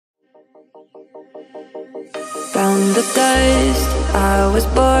the dust I was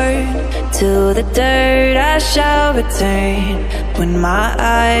born, to the dirt I shall return. When my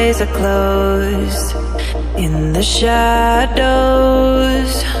eyes are closed, in the shadows,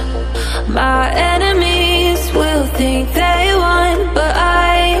 my enemies will think they won, but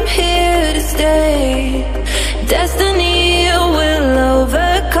I am here to stay. Destiny will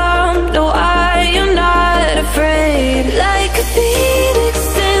overcome, no, I am not afraid. Like a phoenix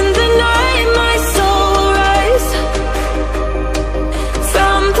in the night, my soul will rise.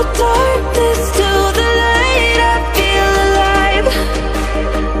 From the darkness to the light, I feel alive.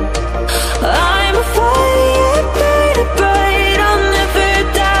 I'm a fire, burning bright, I'll never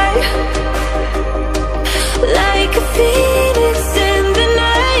die. Like a phoenix in the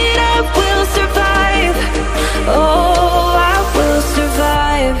night, I will survive. Oh, I will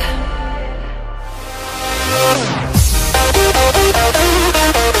survive.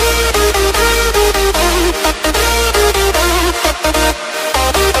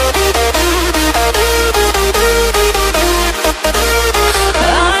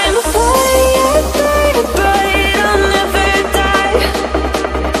 I'm a fire, burning bright, I'll never die.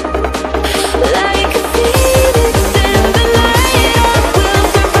 Like a phoenix in the night, I will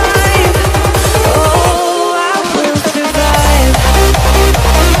survive. Oh, I will survive.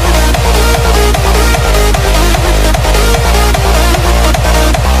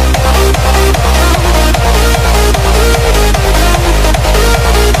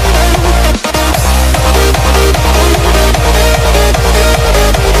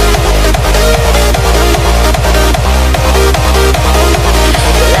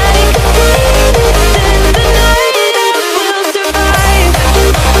 Like a phoenix in the night, I will survive.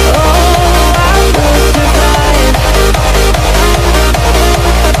 Oh, I will survive.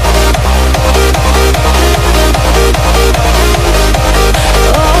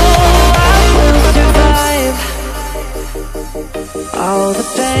 Oh, I will survive. All the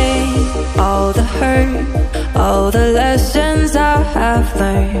pain, all the hurt, all the lessons I have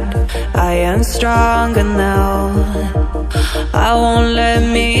learned, I am stronger now. I won't let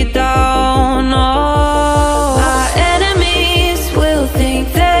me down.